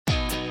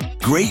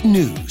Great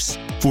news!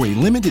 For a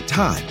limited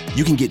time,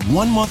 you can get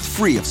 1 month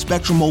free of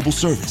Spectrum Mobile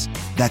service.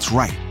 That's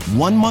right,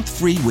 1 month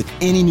free with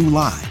any new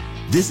line.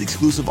 This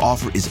exclusive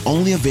offer is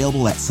only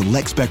available at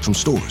select Spectrum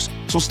stores,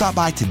 so stop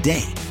by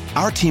today.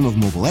 Our team of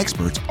mobile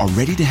experts are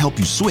ready to help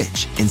you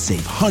switch and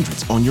save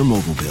hundreds on your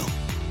mobile bill.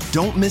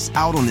 Don't miss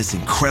out on this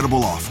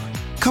incredible offer.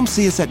 Come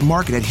see us at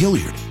Market at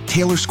Hilliard,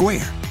 Taylor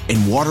Square,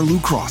 and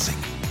Waterloo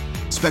Crossing.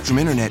 Spectrum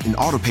Internet and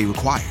autopay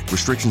required.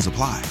 Restrictions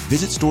apply.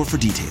 Visit store for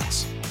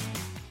details.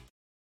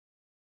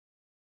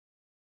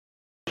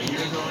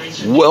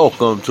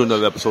 Welcome to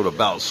another episode of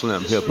Bout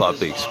Slim Hip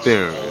Hop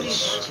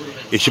Experience.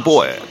 It's your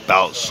boy,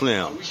 Bout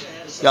Slim.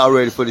 Y'all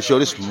ready for the show?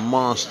 This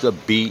Monster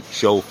Beat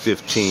Show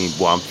 15.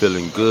 Boy, I'm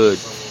feeling good.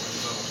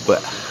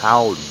 But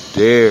how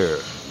dare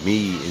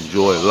me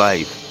enjoy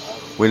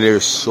life when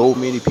there's so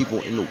many people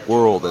in the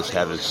world that's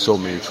having so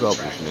many troubles,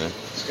 man?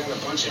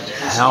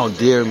 How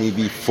dare me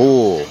be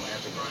full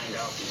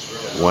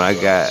when I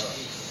got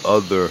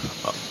other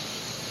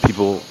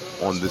people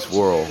on this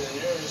world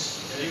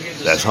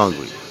that's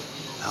hungry?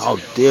 How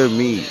dare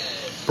me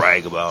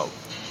brag about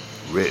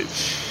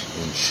rich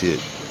and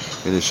shit?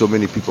 And there's so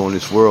many people in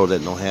this world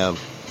that don't have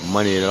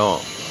money at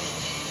all.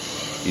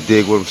 You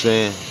dig what I'm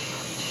saying?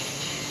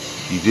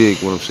 You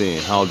dig what I'm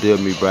saying? How dare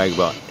me brag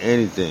about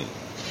anything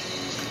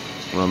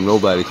when I'm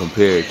nobody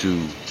compared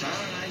to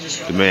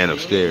the man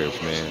upstairs,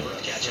 man,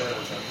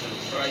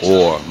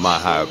 or my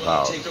higher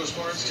power.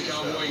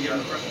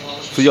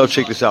 So y'all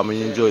check this out, man.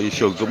 You enjoy your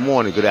show. Good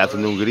morning, good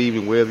afternoon, good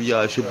evening, wherever you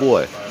are. It's your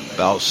boy,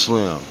 Bout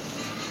Slim.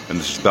 And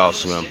this is Bout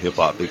Slim Hip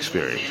Hop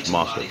Experience,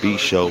 Monster Beat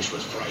Show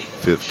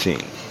 15.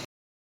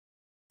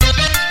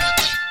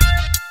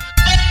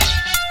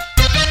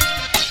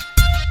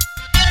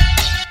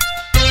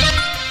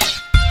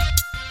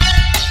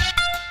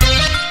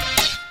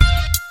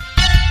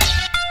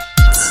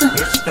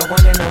 It's the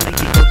one and only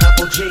Eagle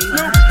Double G.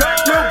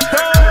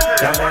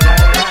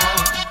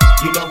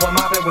 You know I'm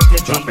mobbing with the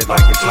G. Drop it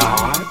like it's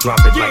hot. Drop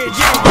it like it's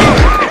hot.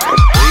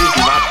 Please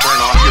do not turn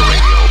off your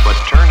radio, but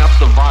turn up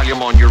the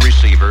volume on your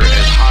receiver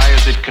as high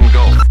as it can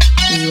go.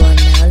 You are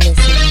now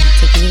listening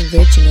to the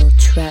original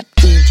trap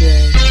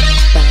DJ,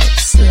 Bout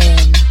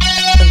Slim,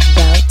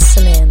 Bout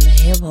Slim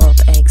Hip Hop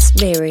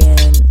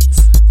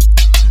Experience.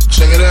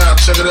 Check it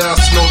out, it's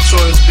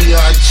Notorious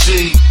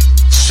B.I.G.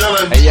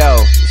 Chillin'. Hey yo,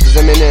 this is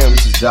Eminem.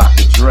 This is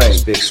Dr. Dre.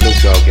 This Big Snoop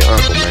Dogg, your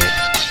uncle, man.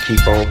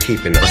 Keep on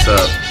keeping it. What's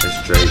up? It's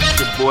Dre. It's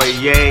your boy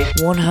Ye.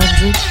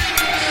 100.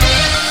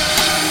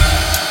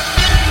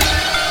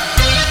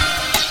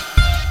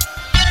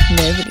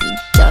 Nobody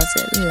does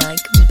it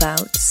like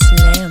Bout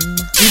Slim.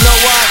 You know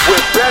what?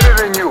 We're better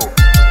than you.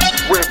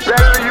 We're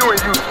better than you and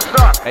you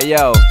suck. Hey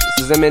yo,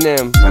 this is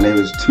Eminem. My name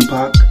is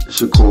Tupac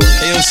Shakur.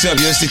 Hey, what's up?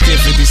 Yo, it's the Kid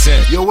 50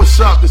 Cent. Yo, what's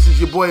up? This is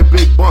your boy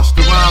Big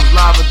Busta Rhymes,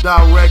 live and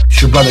direct.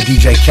 It's your brother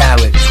DJ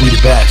Khaled. We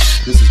the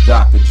best. This is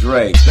Dr.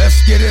 Dre.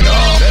 Let's get it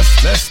on.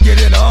 Let's get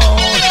it on.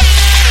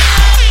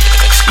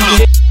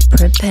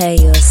 Prepare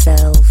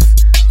yourself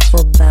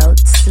for Bout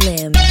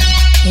Slim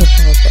Hip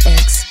Hop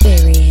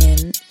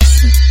Experience.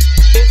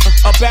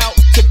 It's about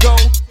to go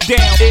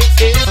down.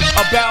 It's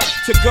about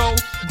to go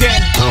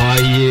down. Oh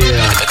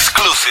yeah.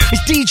 Exclusive.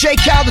 It's DJ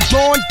Khaled,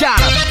 Dawn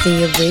Donna.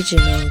 The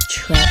original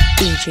trap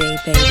DJ,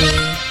 baby.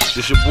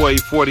 This your boy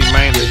 40,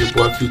 man. Yeah, your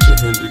boy Future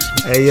Hendrix.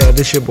 Hey, yo,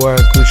 this your boy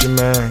Coochie,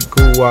 man.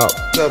 Cool Wop.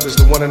 What's up? It's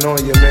the one and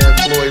only your man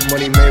Floyd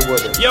Money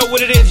Mayweather. Yo,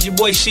 what it is? Your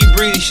boy C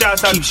Breezy.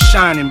 Shouts out. Keep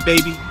shining,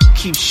 baby.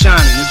 Keep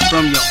shining. It's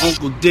from your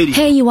Uncle Diddy.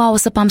 Hey, you all.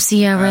 What's up? I'm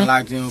Sierra.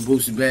 Locked in with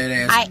Boosie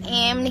Badass. I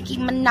am Nicki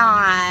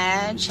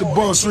Minaj. The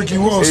boss Ricky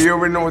Ross. Hey, you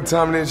already know what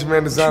time it is, your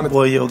man Designer.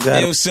 Boy, yo, got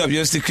Hey, it. what's up?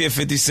 Yo, it's the Kid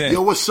 50 Cent.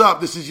 Yo, what's up?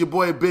 This is your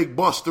boy Big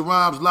Busta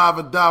Rhymes, live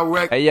and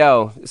direct. Hey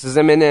yo, this is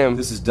Eminem.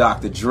 This is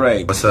Dr.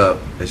 Dre. What's up?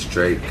 It's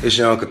Drake. It's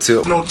your Uncle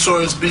Tip.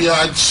 Notorious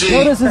B.I.G.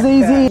 Yo, this is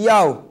Easy.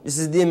 Yo, this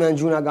is Demon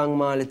Juna Gang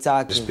Marley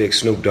talking. This Big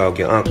Snoop Dogg,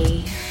 your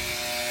uncle.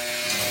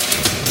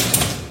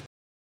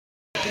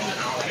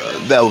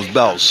 That was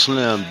Bout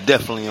Slim,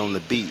 definitely on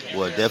the beat.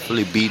 Well,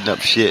 definitely beating up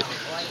shit.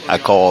 I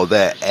call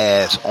that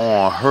ass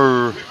on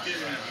her.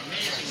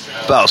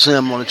 Bout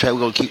Slim on the track. We're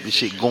going to keep this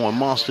shit going.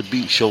 Monster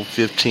Beat Show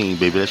 15,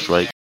 baby. That's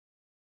right. I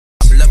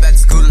pull up at the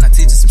school and I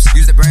teach you some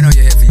excuse the brain on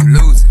your head for you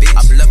lose.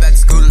 I pull up at the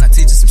school and I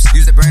teach you some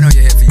excuse the brain on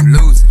your head for you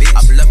lose. I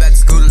pull up at the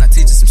school and I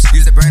teach you some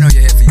excuse the brain on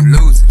your head for you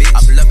lose.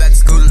 I pull up at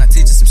the school and I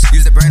teach you some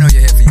excuse the brain on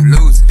your head for you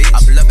lose. I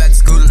pull up at the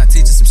school and I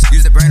teach you some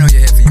excuse the brain on your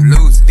head for you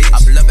lose. I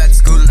pull up at the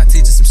school and I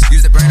teach you some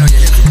excuse the brain on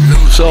your head for you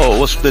lose. So,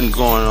 what's been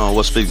going on?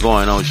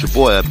 It's your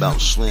boy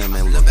Bout Slim,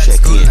 man. We're going to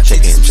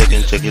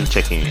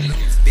check in.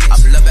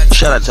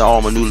 Shout out to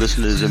all my new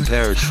listeners in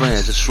Paris,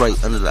 France. That's right,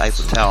 under the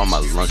Eiffel Tower, my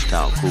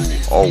lunchtime crew.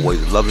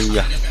 Always loving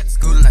ya.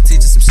 School and I teach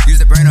you some excuse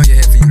the brain on your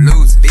head for you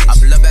lose. I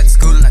pull up at the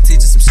school and I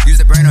teach you some excuse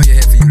the brain on your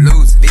head for you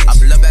lose. I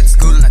pull up at the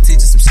school and I teach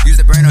you some excuse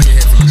the brain on your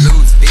head for you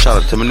lose. Shout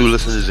out to my new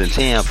listeners in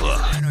Tampa.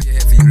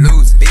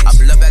 I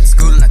pull up at the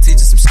school and I teach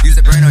you some excuse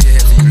the brain on your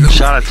head for you lose.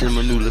 Shout out to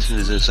my new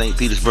listeners in St.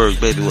 Petersburg,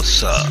 baby.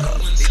 What's up?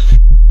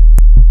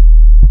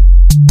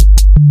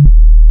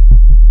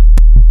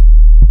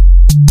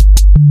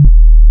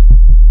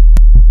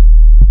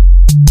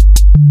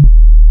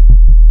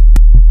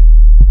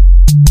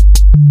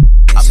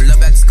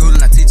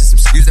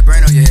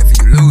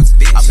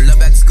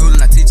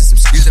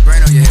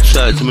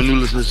 Shout out to my new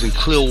listeners in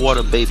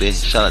Clearwater, baby.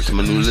 Shout out to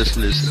my new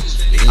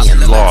listeners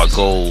in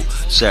Largo,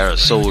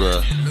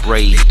 Sarasota,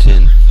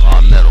 Bradenton,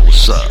 Palmetto.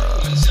 What's up?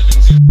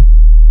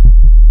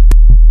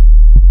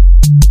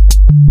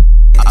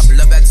 I pull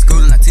up at the school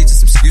and I teach you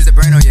some use the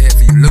brain on your head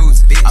for you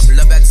lose. I pull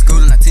up at the school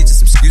and I teach you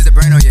some use the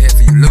brain on your head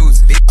for you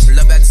lose. I pull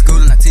up at the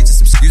school and I teach you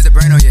some use the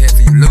brain on your head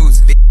for you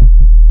lose.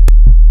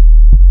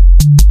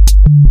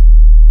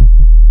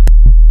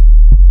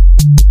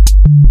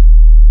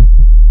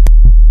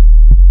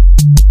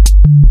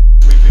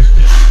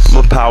 I'm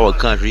a power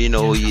country, you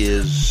know who he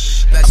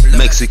is.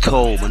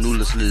 Mexico, my new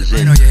listeners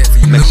in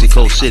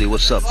Mexico City.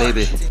 What's up,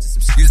 baby?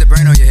 Use the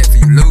brain on your head for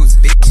you lose.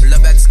 I pull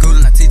up at the school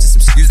and I teach you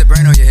some use the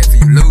brain on your head for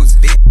you lose.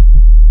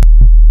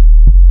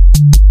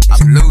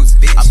 I lose.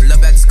 I pull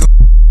up at the school.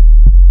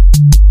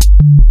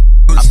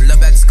 I pull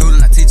up at the school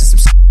and I teach you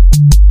some.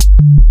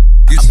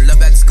 I pull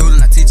up at the school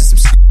and I teach you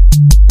some.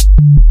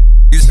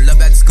 I pull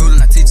up at the school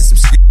and I teach you some.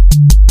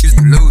 You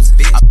lose.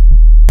 I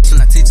pull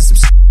and I teach you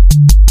some.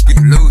 You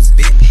lose.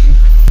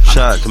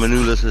 Shout out to my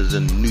new listeners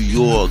in New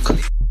York.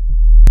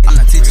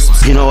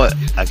 You know what?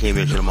 I can't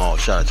mention them all.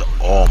 Shout out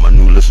to all my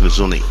new listeners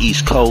on the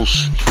East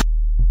Coast.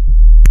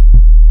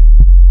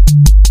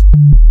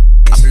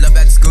 I pull up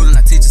at the school and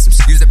I teach you some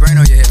use the brain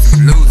on your head for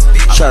you lose.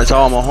 Shout out to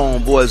all my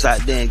homeboys out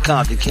there in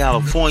Compton,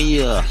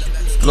 California,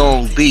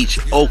 Long Beach,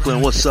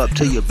 Oakland. What's up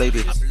to you, baby?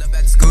 I pull up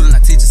at the school and I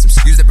teach you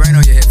some use the brain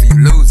on your head for you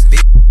lose.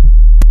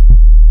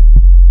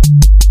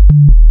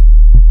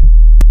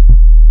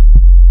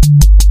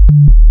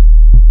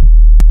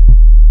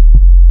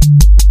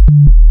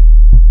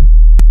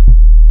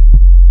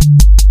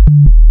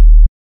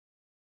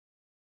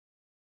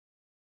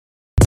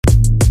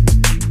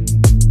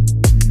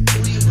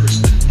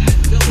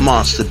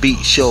 Monster Beat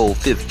Show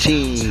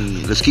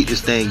 15. Let's keep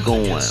this thing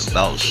going.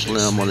 About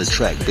Slim on the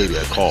track, baby.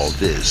 I call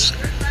this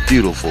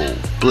Beautiful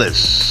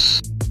Bliss.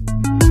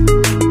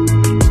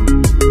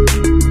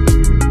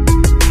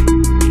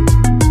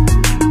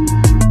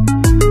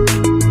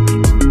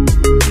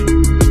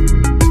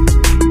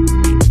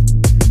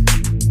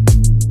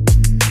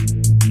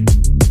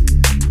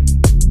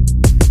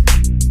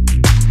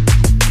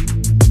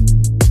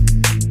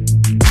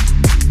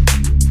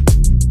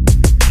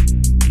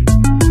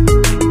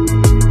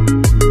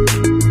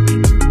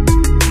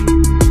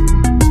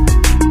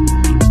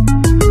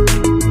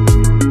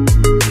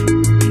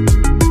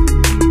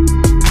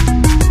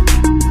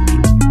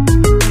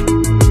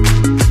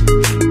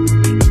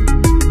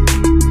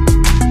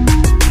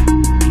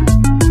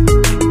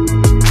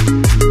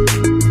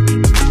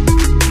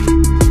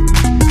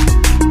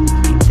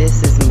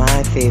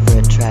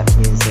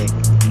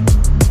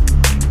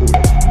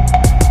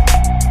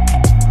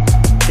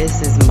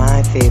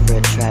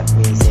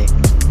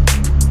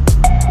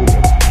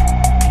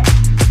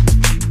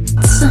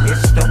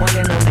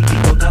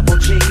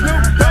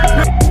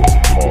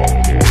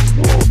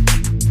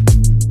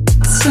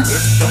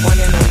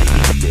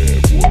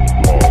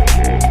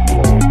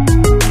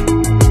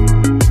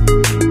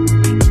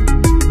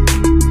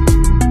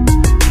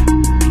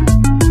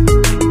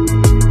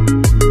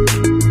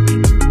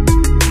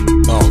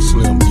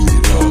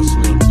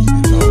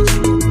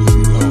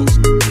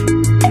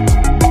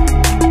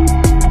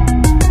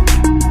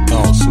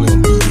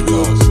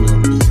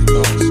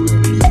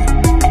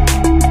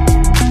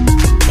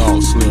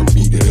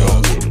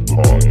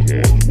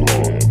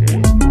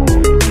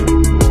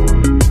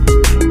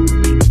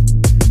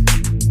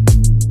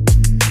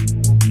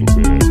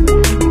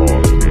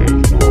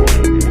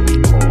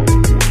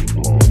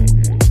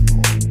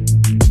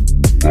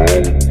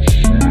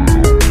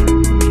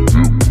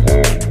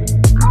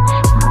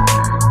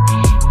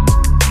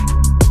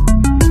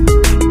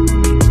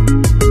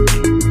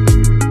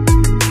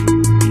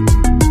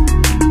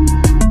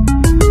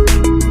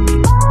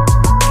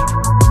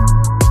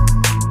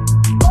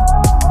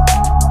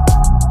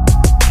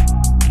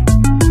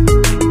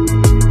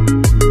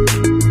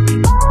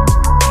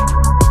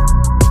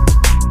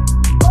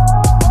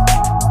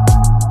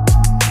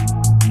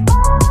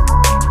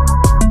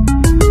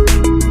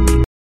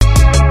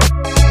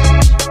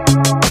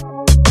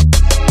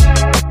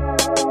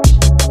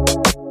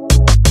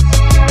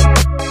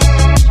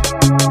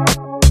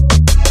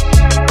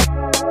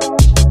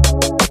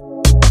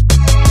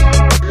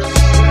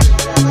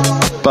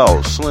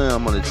 About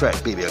Slim on the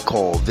track, baby. I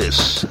call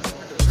this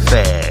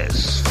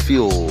Fast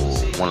Fuel.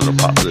 One of the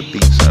popular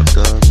beats I've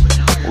done.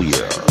 Oh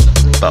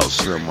yeah, About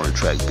Slim on the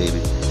track, baby.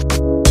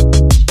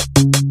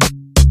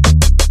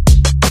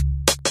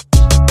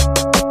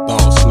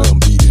 About Slim,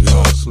 beat it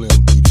all.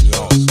 Slim, beat it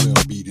all. Slim,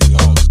 beat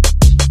it all.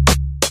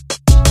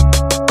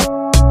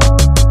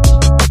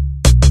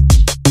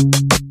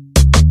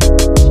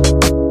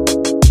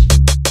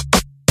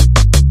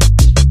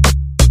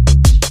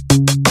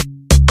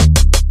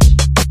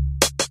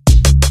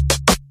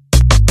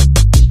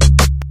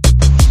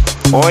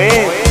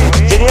 Oye,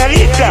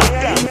 señorita,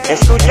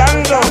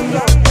 escuchando.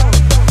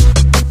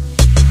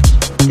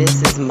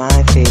 This is my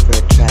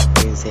favorite trap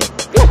music.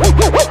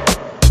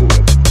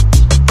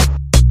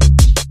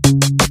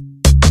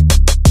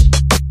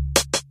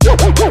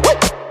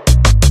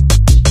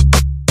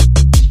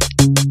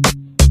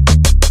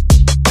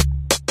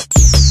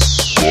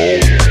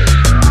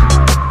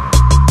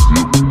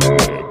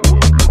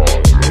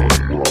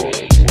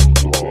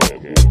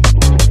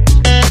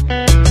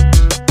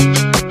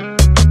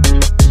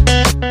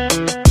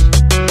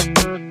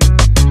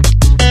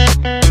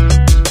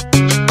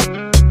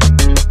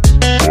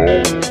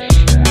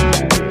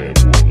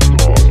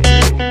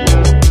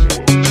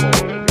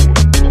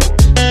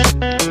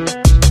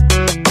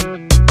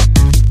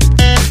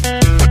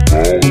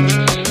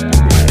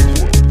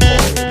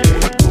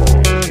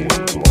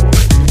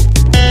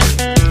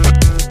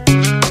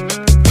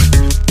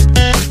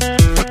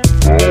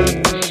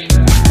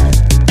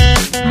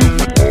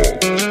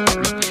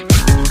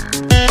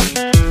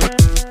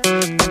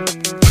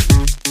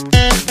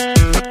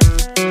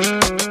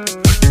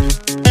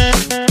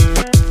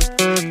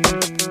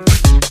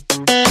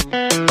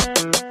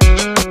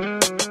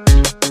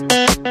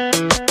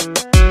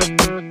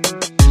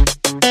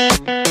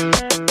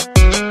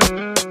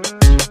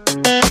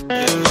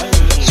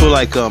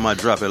 come, I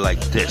drop it like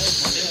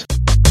this.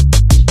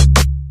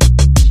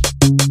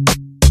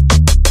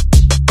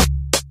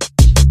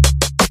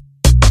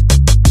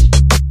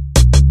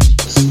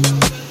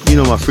 You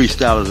know my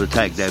freestylers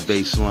attack that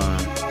bass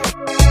line.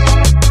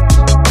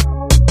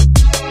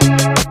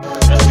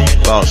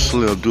 Bout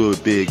Slim do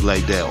it big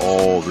like that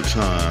all the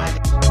time.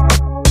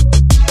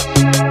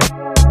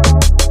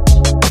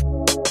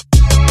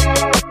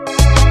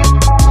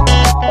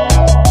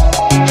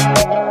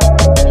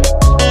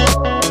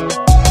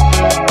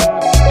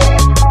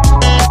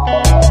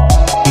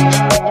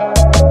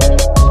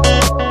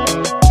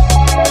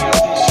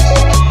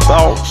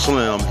 Bout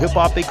Slim Hip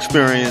Hop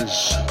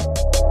Experience.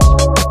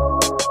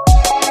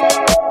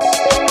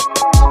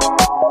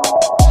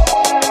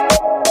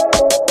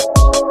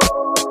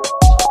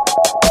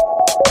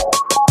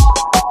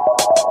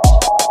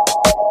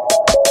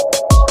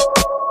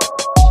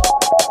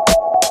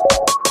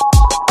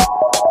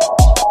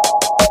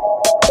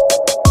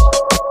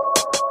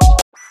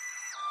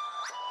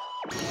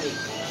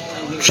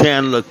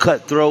 Chandler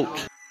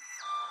Cutthroat.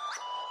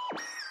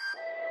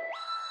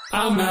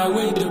 I'm out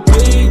with the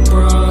big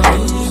bros.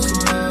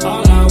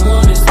 All I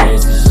want is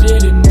fancy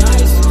shit and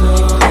nice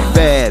clothes.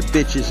 Bad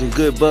Bitches and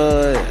Good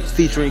Bud,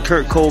 featuring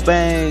Kurt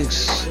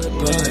Cobain's.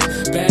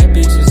 Bad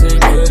bitches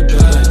ain't good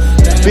bud.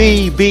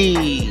 BB,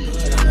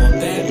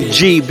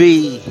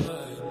 GB.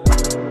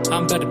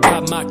 I'm about to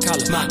pop my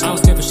collar. I don't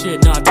stand for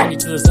shit, nah, I turn you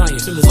to lasagna.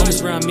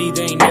 Homies around me,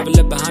 they ain't never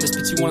left behind us.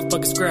 Bitch, you wanna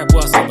fucking scrap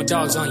while I set my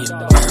dogs on you.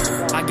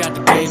 I got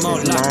the game all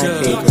locked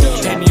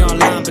up. Had me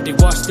online, but they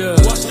washed up.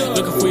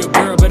 Looking for your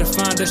girl, better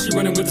find her. She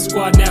running with the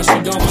squad now, she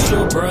gone for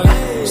sure,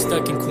 bruh.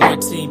 Stuck in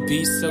quarantine,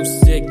 be so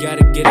sick,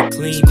 gotta get it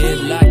clean. It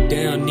locked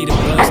down, need a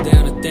buzz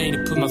down a thing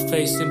to put my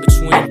face in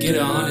between, get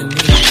her on her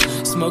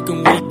knees.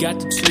 Smoking weed, got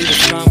the tree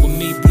that's fine with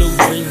me. Blue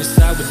dream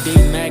inside with D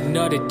Mac,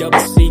 nutted, double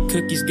C.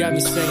 Cookies got me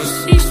saying,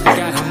 sheesh,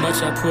 forgot how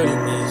much I put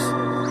in these.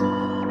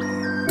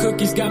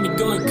 Cookies got me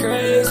going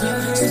crazy.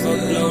 Smoke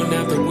blowing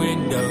out the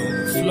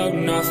window,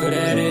 floating off of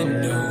that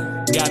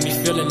endo. Got me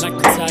feeling like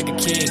the Tiger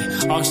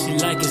King. All she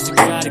like is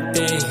exotic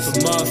things.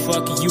 But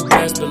motherfucker, you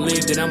best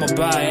believe that I'ma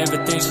buy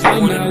everything she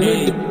wanna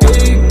need. I'm out with the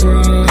big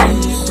bros.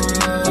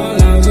 All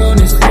I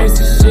want is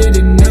fancy shit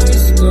and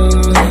nice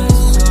clothes.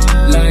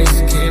 Lights,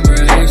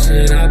 camera,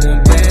 action. I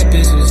want bad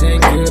bitches,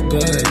 ain't good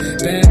bud.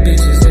 Bad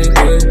bitches ain't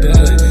good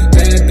bud.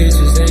 Bad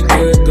bitches ain't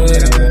good bud.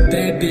 I want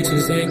bad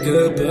bitches ain't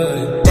good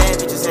bud. Bad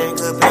bitches ain't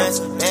good bloods.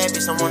 Bad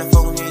bitch don't wanna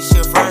fuck with me,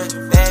 she'll front.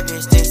 Bad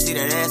bitch didn't see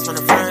that ass from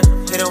the front.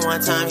 Hit her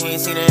one time, he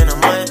ain't seen her in a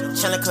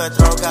month. Chandler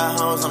Cutthroat got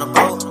hoes on a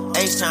boat.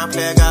 H-Town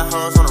player got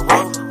hoes on the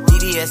road.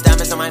 DDS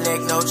diamonds on my neck,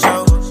 no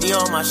choke.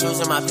 Dior on my shoes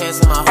and my pants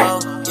and my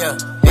hoe. Yeah,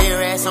 big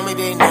rats on me,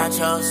 big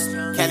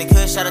nachos. Cali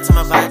Kush, shout out to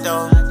my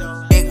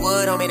vato. Big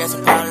wood on me, that's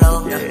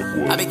Apollo.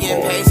 I been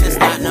getting paid since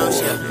not no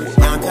shit.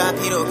 Young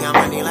Capito, count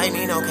money like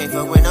Nino. Can't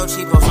fuck with no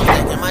cheapos, I'm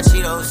stacking my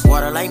Cheetos.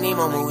 Water like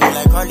Nemo, movie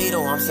like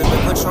Carlito. I'm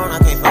sipping Patron, I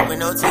can't fuck with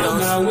no Tito's.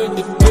 I'm out with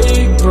the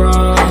big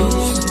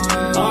bros.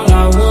 All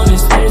I want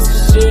is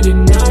fancy shit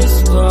and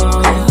nice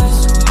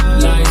clothes.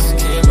 Lights,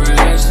 camera,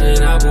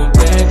 action. I want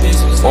bad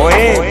bitches.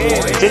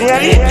 Oye,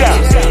 señorita,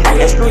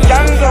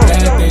 escuchando.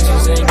 Bad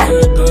bitches ain't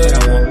good, but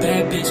I want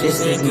bad bitches. This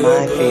is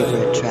my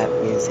favorite trap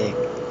music.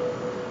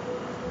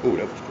 Ooh,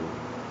 that was cool.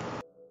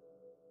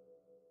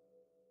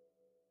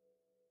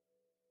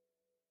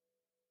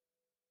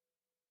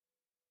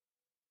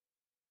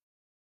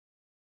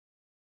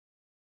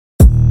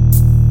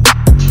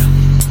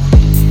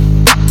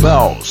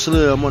 Bout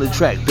Slim on the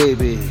track,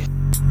 baby.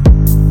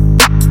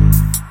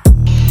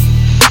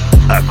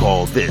 I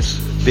call this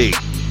Big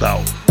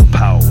Bout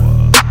Power.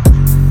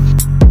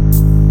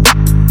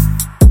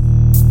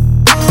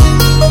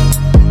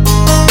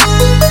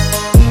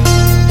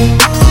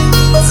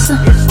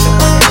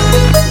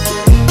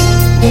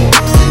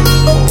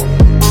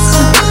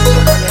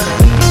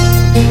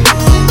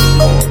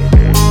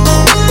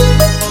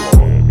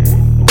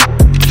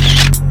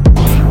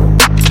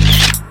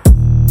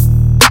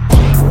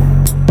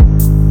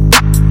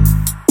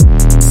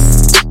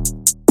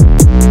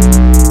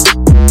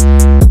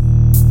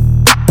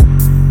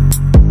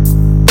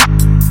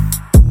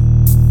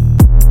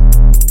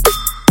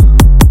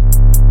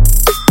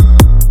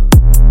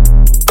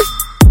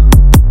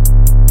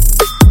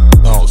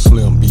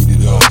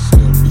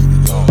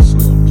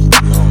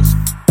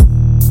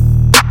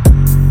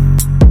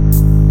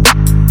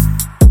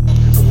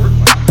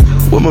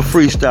 Where my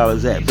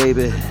freestylers at,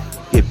 baby?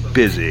 Get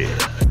busy.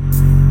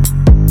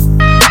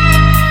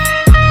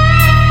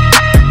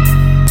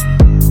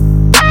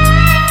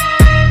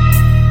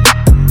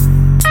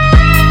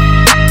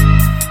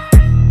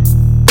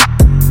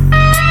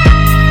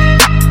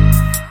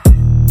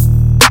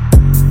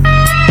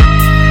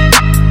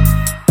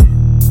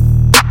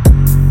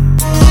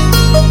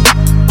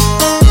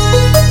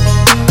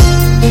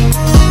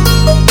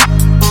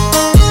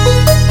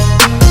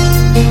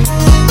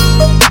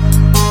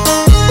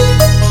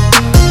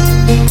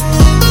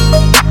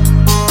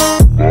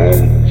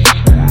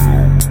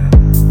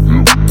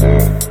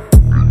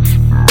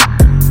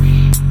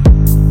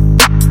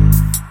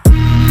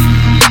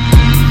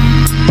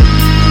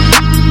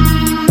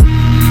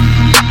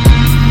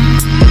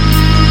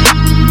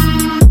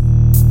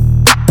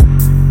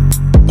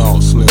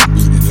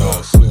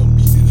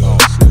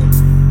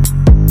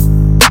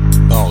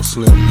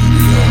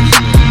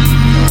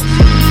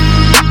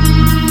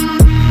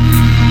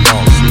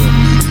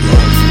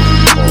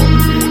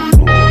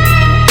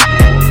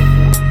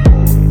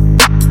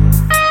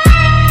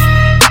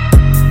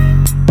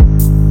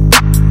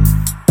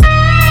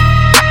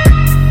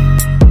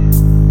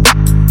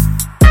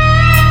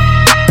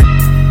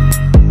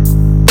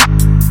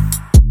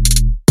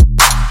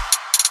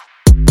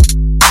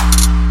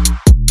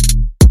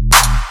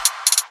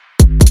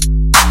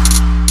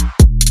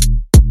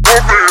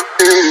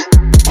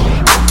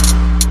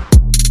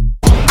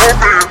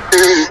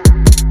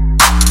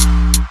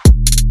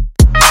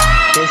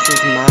 This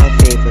is my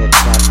favorite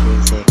trap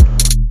music.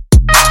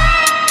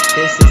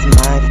 This is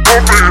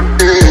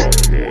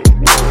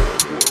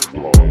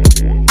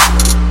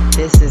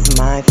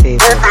my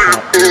favorite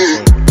trap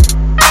music.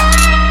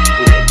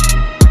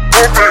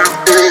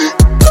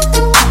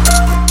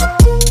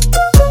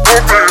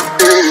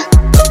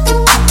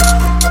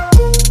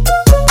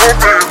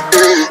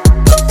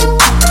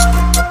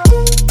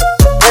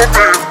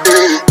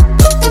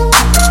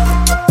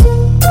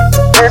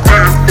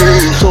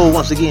 So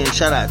once again,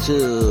 shout out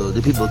to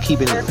the people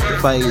keeping it, the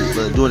fight,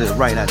 doing it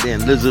right out there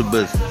in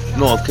Elizabeth,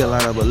 North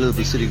Carolina, but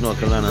Elizabeth City, North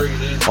Carolina.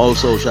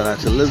 Also, shout out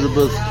to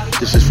Elizabeth.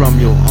 This is from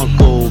your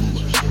uncle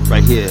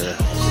right here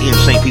in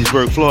St.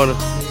 Petersburg, Florida.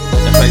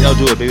 That's how y'all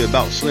do it, baby.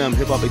 About Slim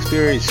Hip Hop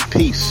Experience.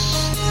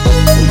 Peace.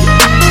 Oh,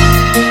 yeah.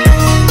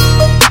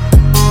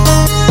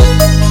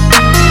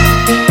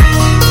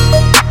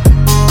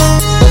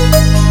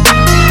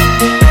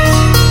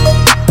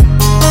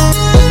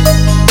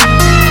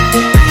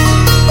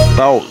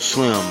 About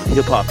Slim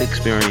Hip Hop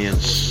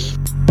Experience.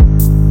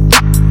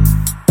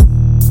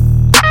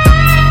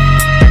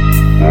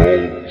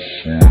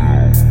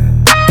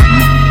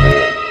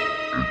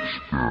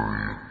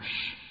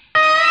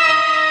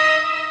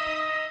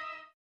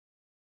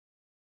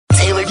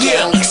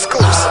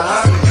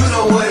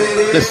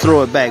 Let's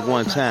throw it back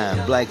one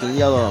time. Black and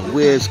Yellow,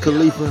 Wiz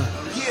Khalifa. You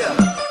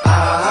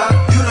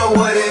know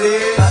what it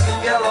is. Black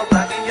and yellow,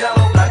 black and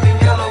yellow, black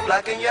and yellow,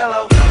 black and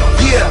yellow.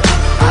 Yeah.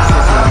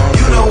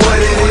 You know what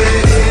it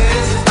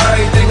is.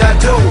 Everything I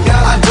do it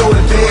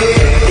big.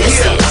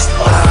 This is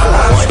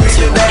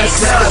screaming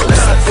that's done.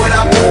 When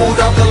I moved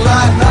off the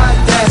lot,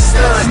 that's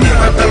done.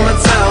 Right in my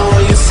town,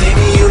 when you see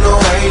me, you know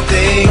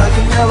everything. Black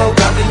and yellow,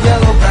 black and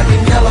yellow, black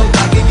and yellow,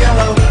 black and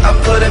yellow. I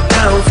put it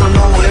down from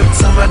the whip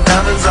to my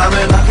diamonds. I'm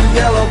in black and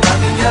yellow,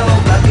 black and yellow,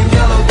 black and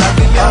yellow, black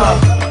and yellow.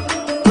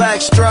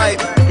 Black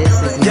stripe,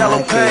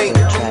 yellow paint.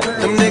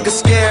 Them niggas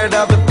scared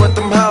of it, but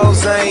them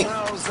hoes ain't.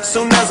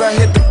 Soon as I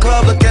hit the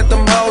club, look at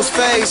them hoes'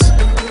 face.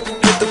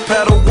 Hit the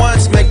pedal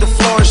once, make the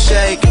floor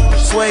shake.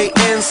 Sway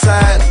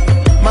inside,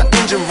 my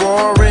engine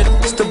roaring.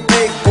 It's the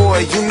big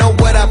boy, you know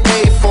what I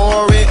paid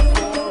for it.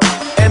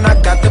 And I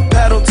got the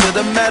pedal to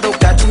the metal.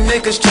 Got you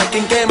niggas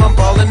checking game, I'm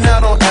ballin'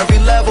 out on every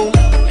level.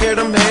 Hear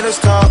them haters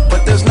talk,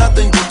 but there's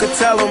nothing you could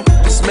tell them.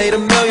 Just made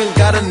 $1 million,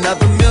 got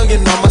another $1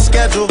 million on my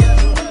schedule.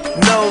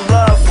 No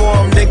love for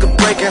them, nigga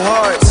breaking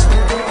hearts.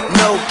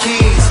 No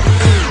keys,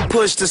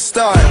 push to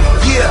start.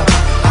 Yeah,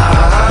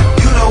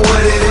 you know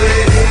what it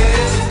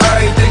is.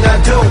 Everything I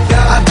do it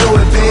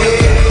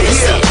big.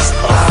 Yeah,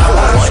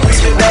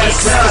 screaming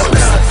that's done.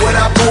 When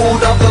I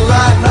pulled off the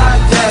lot,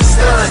 that's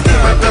done.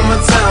 Right in my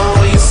town,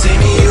 when you see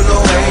me, you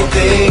know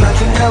everything. Black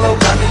and yellow,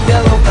 black and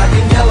yellow, black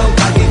and yellow,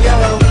 black and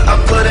yellow. I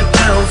put it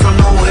down from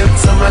the whip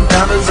to my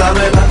diamonds. I'm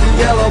in black and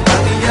yellow,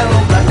 black and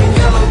yellow, black and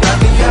yellow,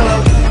 black and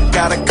yellow.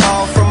 Got a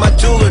call from my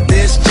jeweler,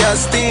 this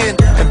just in.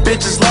 And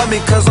bitches love me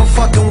cause I'm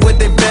fucking with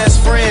their best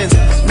friends.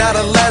 Not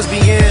a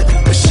lesbian,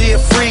 but she a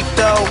freak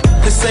though.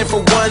 This ain't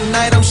for one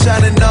night, I'm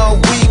shining all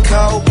week,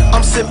 ho.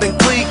 I'm sipping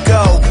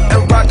Clico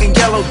and rocking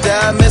yellow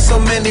diamonds. So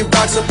many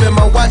rocks up in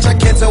my watch, I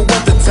can't tell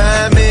what the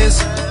time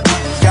is.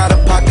 Got a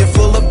pocket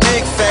full of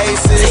big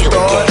faces.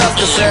 Throw it up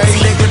to every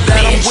nigga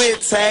that I'm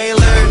with,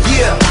 Taylor.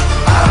 Yeah,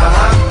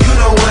 you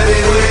know what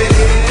it is.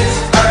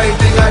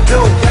 Everything I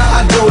do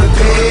it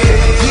big.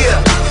 Yeah,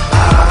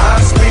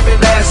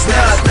 screaming that's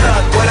done.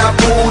 When I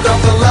pulled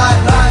off the lot,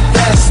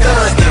 that's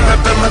done.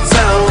 Rep in my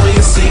town, when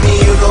you see me,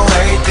 you know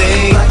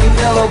everything. Black and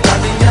yellow,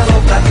 black and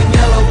yellow, black and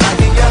yellow, black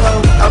and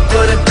yellow. I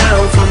put it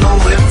down from the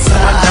whip to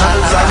my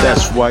diamonds.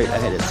 That's right, I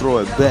had to throw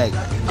it back.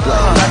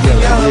 Black and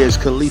Yellow, Wiz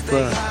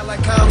Khalifa.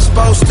 Like I'm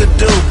supposed to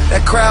do.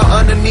 That crowd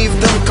underneath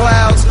them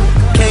clouds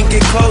can't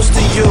get close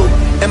to you.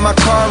 And my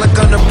car look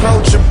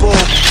unapproachable.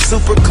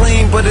 Super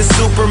clean, but it's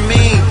super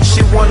mean. She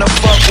wanna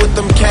fuck with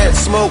them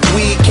cats, smoke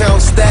weed,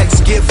 count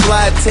stacks, get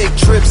fly, take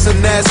trips, and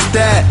that's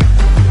that.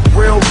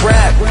 Real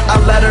rap, I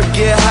let her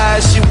get high,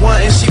 she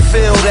want and she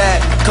feel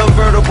that.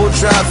 Convertible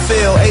drop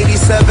feel,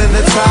 87 the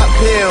top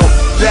hill,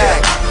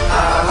 back.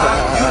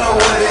 You know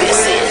what it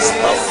is. This is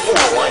a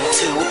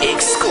 412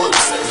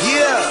 exclusive.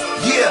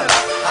 Yeah,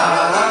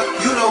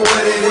 you know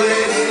what it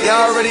is.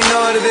 Y'all already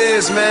know what it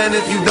is, man.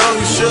 If you don't,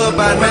 you should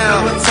by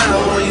now.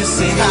 When you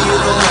see me, you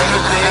know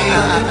everything.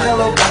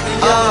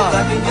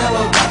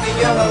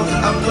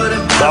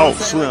 About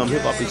Slim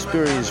Hip Hop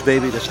Experience,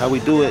 baby. That's how we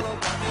do it.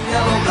 Yeah,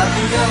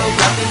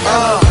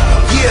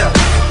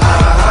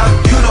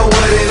 you know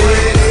what it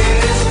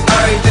is.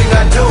 Everything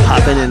I do.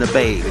 Hopping in the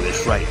Bay.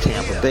 That's right,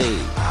 Tampa Bay.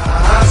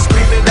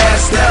 Screaming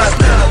that's done.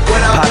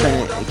 Popping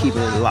it and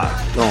keeping it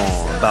locked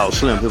on About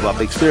Slim Hip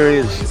Hop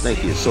Experience.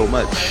 Thank you so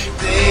much.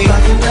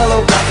 Black and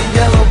yellow, black and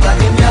yellow,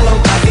 black and yellow,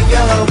 black and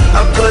yellow.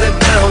 I put it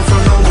down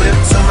from the whip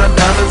to my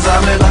diamonds.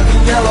 I'm in black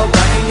and yellow,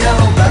 black and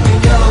yellow, black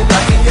and yellow,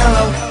 black and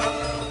yellow.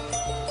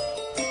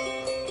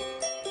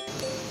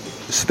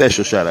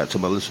 Special shout out to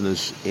my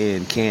listeners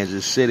in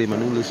Kansas City, my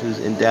new listeners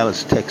in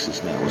Dallas,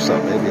 Texas now. What's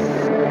up, baby?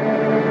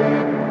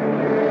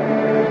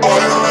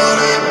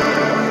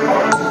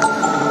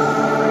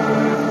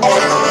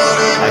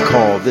 I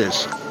call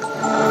this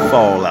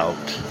Fallout.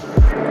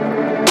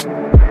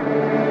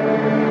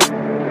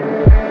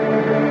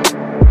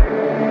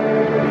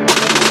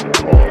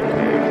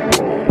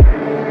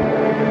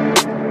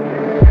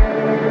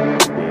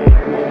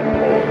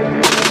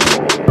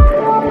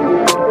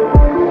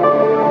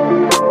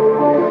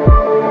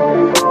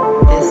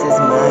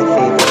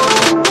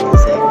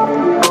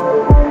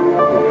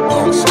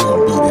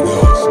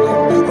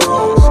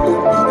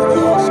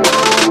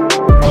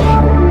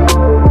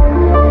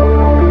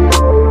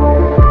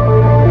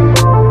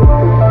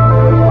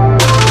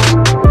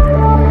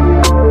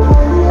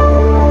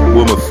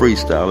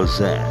 Freestyle is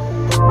that?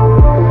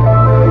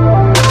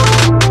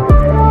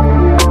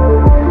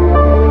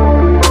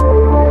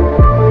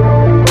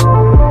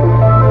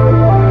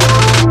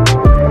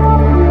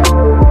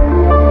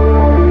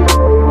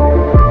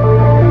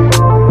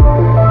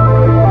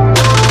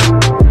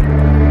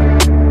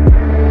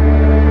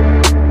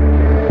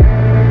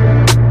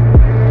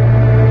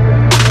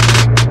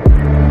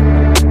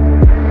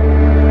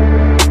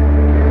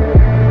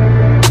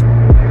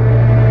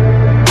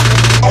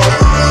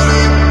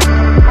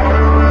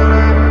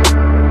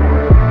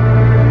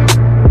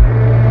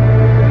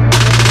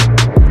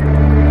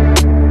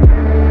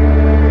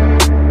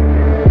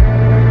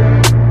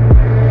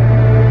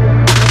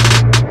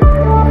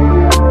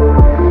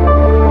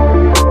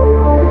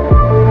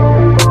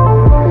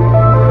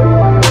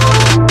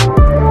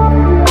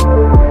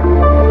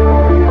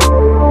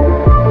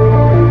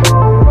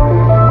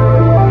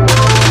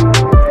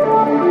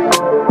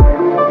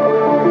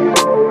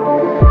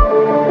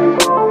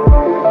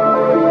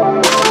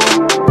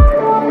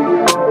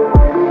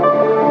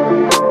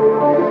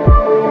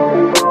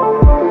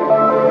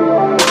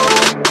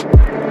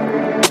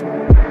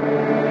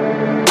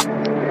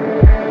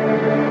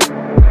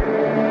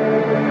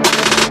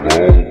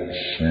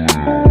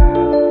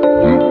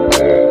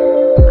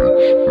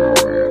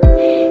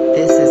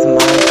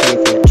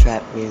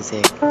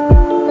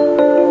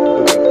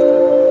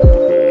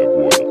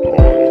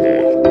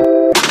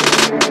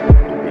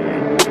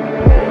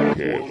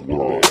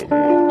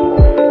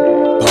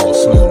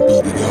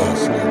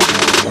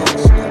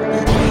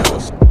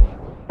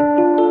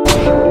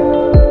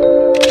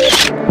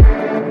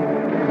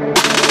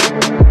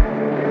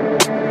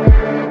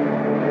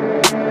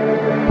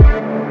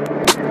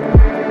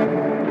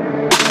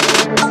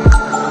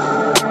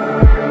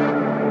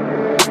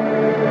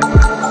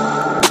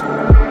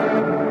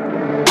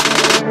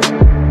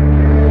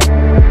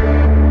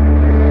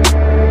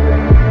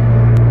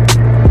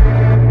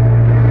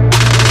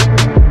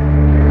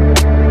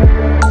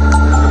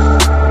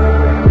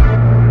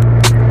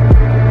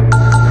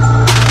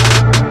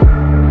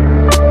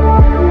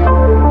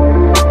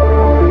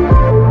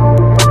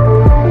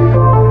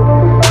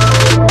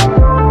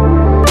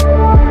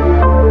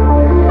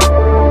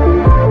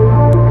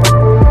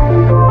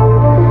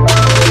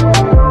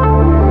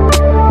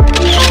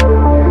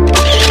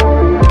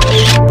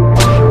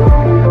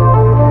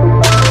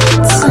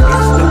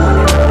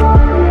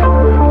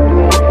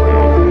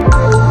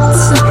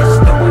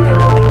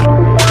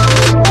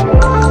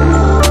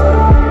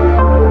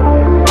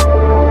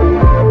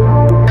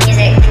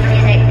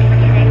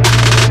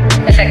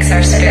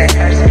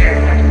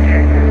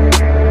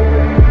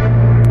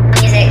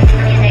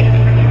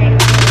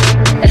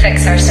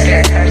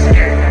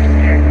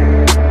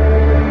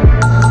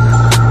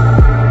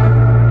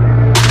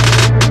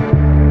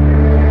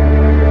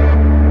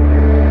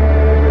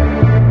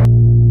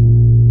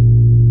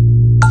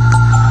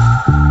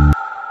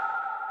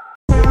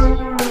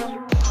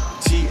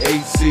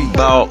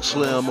 Bout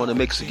Slim on the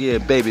mix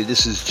again, baby.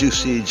 This is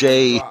Juicy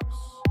J.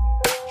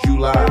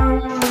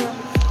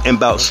 And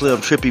Bout Slim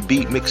Trippy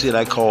Beat Mix It.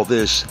 I call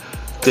this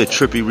the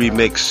Trippy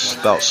Remix.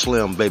 Bout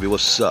Slim, baby.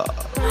 What's up?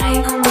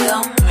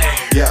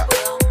 Yeah.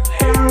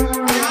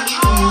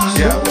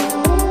 Yeah.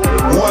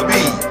 One B,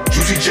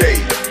 Juicy J.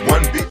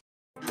 One B.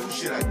 Do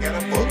shit I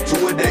gotta fuck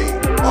to a day.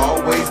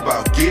 Always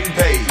about getting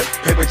paid.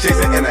 Paper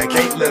chasing and I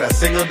can't let a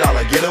single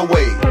dollar get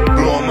away.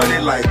 Blowing money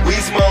like we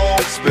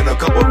smoke. Spend a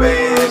couple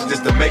bands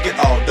just to make it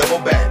all double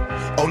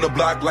back. On the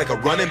block like a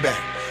running back.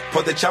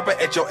 Put the chopper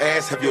at your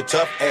ass, have your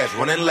tough ass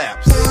running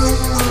laps.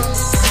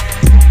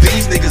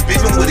 These niggas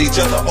beefing with each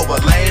other over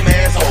lame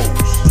ass hoes.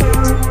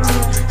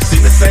 See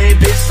the same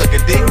bitch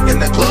sucking dick in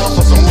the club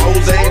for some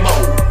rose mo.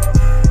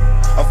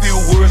 A few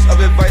words of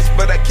advice,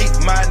 but I keep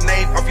my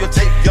name off your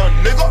tape, young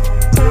nigga.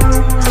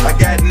 I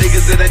got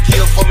niggas that'll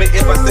kill for me.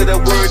 If I say the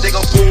word, they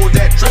gon' pull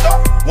that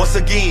trigger. Once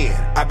again,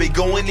 I be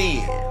going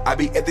in. I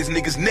be at these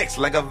niggas' necks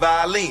like a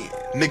violin.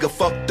 Nigga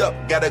fucked up,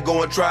 gotta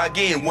go and try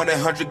again.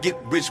 1-800 get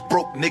rich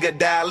broke, nigga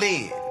dial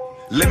in.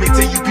 Let me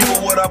tell you people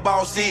what a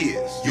boss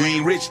is. You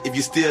ain't rich if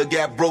you still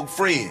got broke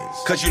friends.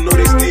 Cause you know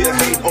they still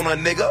hate on a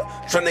nigga.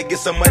 Tryna get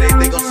some money,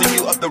 they gon' send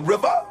you up the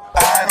river.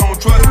 I don't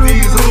trust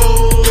these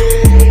hoes.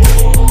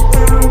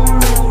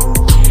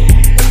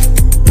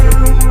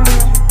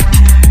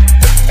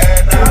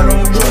 And I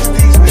don't trust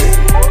these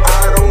niggas.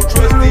 I don't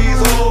trust these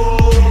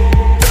hoes.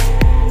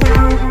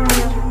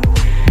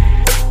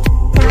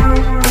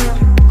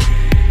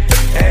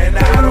 And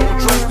I don't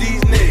trust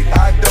these niggas.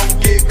 I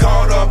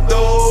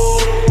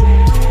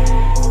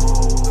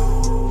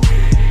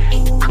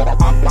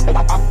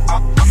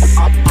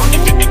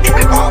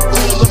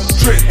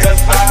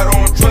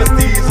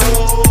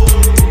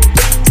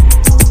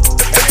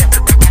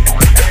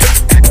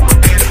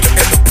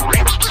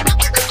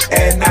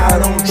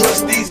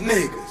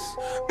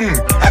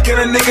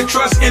nigga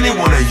trust any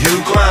one of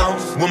you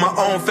clowns. When my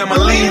own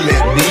family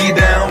let me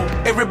down.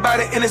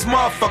 Everybody in this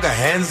motherfucker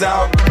hands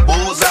out.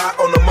 Bullseye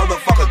on the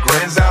motherfucker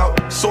grins out.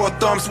 Sore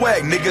thumb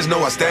swag, niggas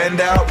know I stand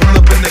out. Pull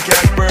up in the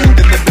Casper, then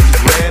the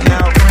bitches ran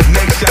out.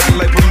 Next shot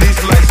like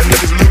police lights,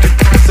 niggas looking.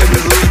 Say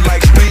the hood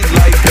like street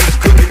light, bitch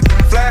cooking.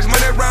 Flash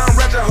money round,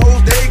 ratchet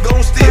hoes, they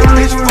gon' steal.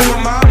 Bitch, fuck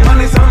with my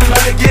money, something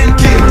like getting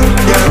killed.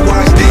 Gotta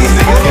watch these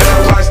niggas,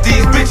 gotta watch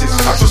these bitches.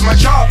 I trust my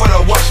job, but I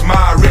watch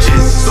my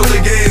riches. So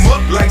the game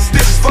up like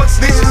stitches, fuck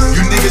snitches.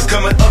 You niggas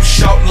coming up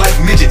short like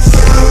midgets.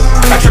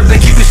 I trip, they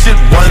keep this shit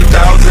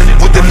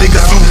 1,000. With the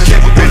niggas who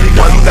kept it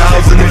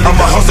 1,000. I'm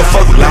a hustle,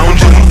 fuck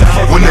lounging.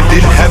 When I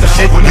didn't have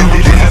shit, you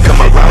didn't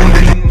come around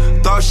it.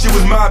 Thought she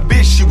was my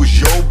bitch, she was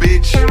your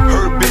bitch.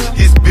 Her bitch,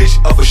 his bitch,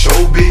 of a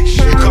show bitch.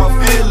 You caught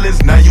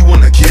feelings, now you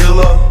wanna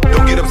kill her.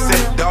 Don't get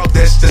upset, dog,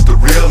 that's just the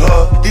real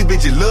her. These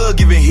bitches love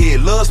giving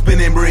head, love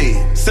spinning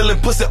bread. Selling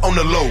pussy on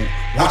the low,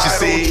 what you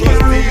say? I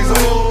don't trust these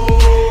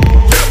hoes.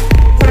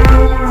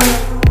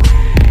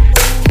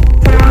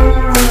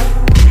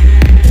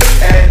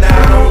 And I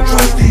don't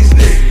trust these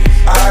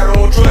niggas. I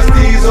don't trust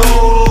these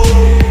hoes.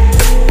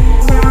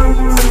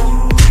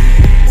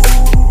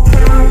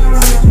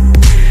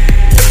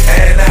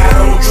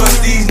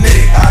 Trust these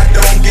niggas, I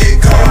don't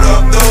get caught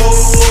up though.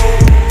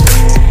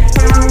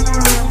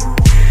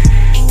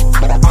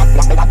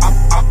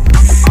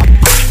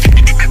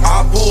 I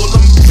pull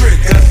them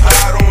triggers, I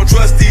don't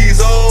trust these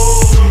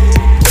hoes.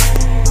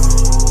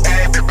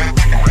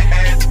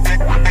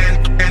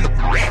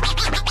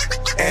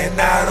 And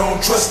I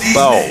don't trust these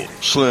niggas.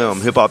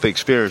 Slim hip hop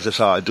experience, that's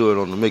how I do it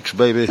on the mix,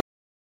 baby.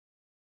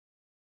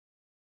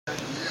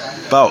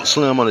 About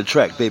Slim on the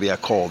track, baby, I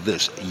call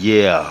this,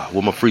 yeah,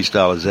 where my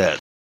freestyle is at.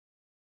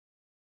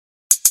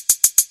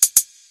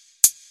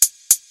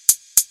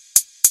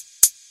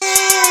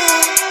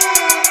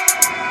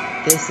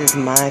 This is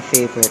my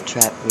favorite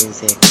trap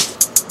music.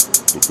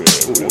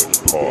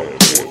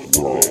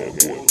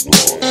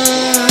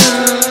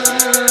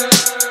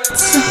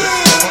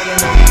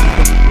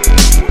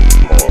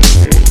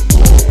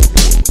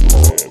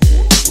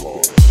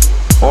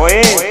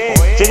 Oye,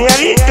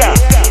 señorita,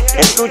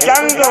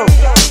 escuchando.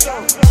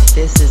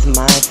 This is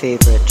my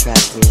favorite trap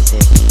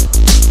music.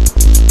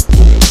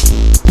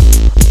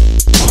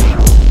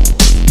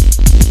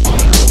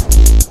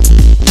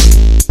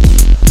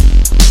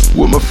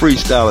 Where my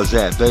freestyle is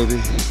at,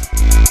 baby.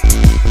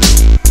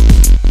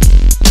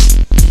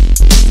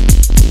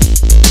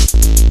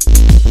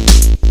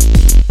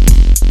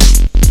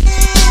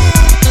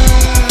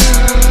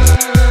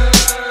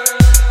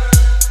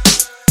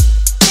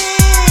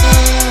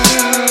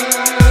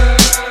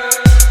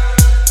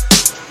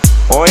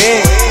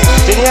 Oye,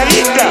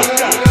 señorita,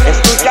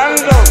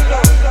 escuchando.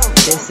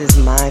 This is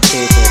my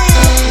favorite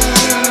trap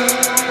music.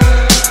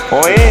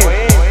 Oye,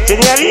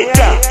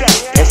 señorita,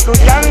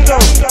 escuchando.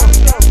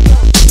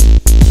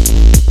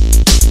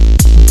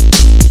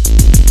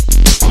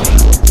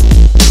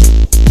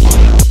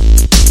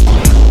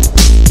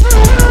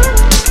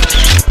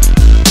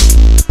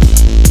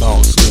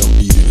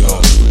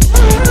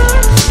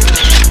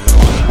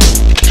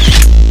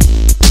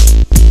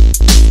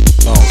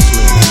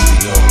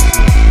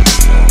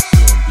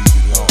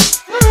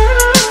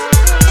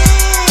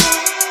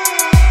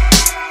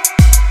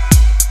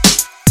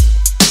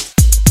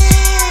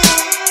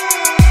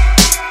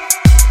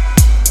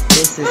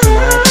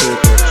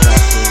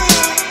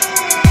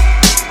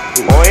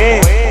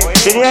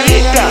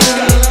 Señorita,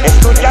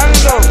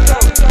 escuchando.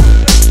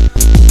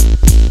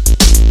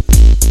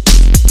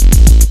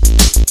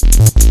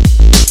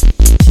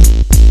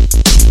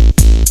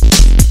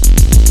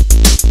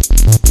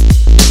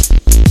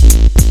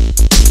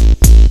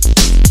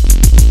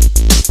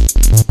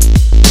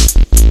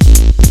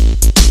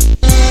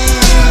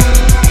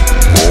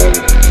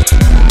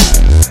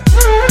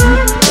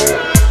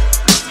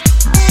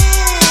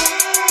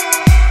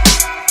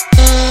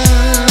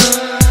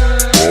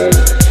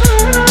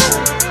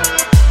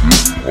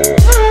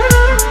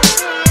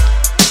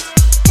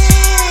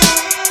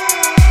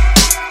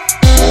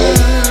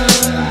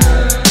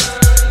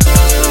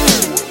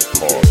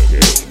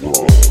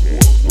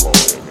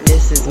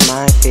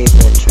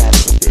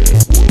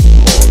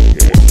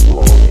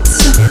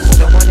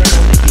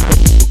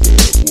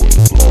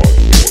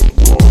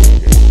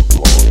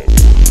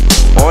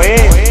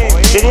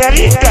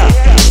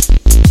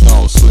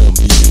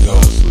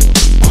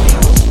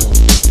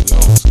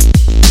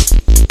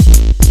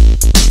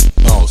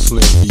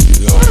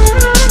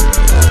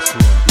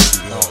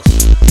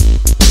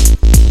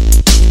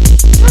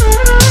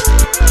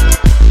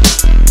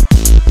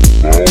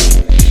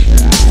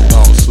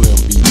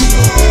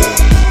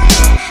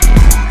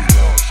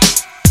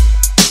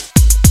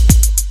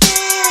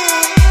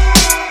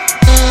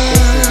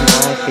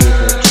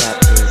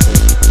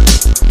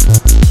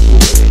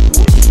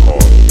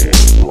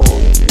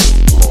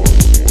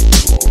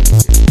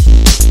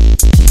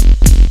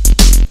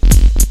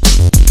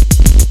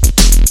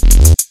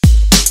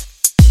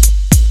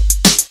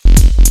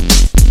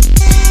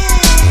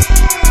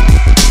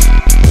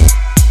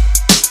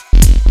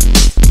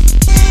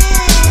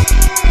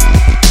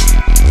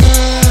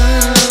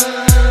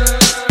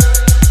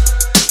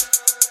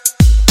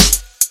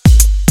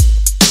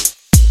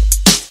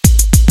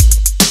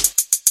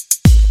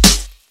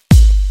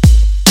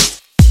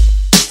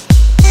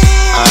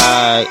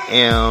 I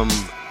am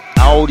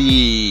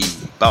outie.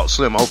 About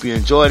Slim. I hope you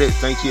enjoyed it.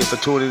 Thank you for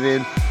tuning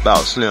in.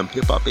 About Slim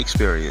Hip Hop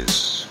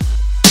Experience.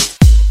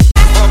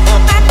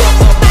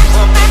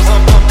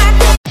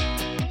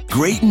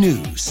 Great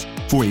news.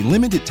 For a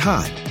limited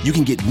time, you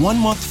can get 1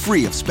 month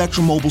free of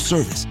Spectrum Mobile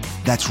service.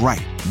 That's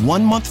right,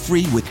 1 month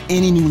free with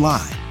any new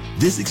line.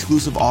 This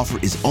exclusive offer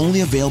is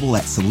only available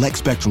at select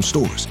Spectrum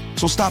stores,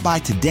 so stop by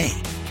today.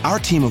 Our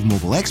team of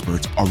mobile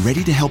experts are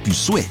ready to help you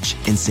switch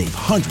and save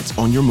hundreds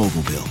on your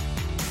mobile bill.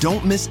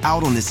 Don't miss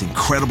out on this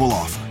incredible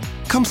offer.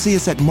 Come see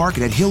us at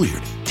Market at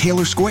Hilliard,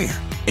 Taylor Square,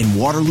 and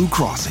Waterloo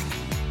Crossing.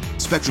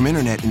 Spectrum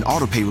Internet and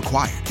autopay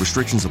required.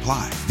 Restrictions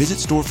apply. Visit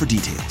store for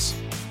details.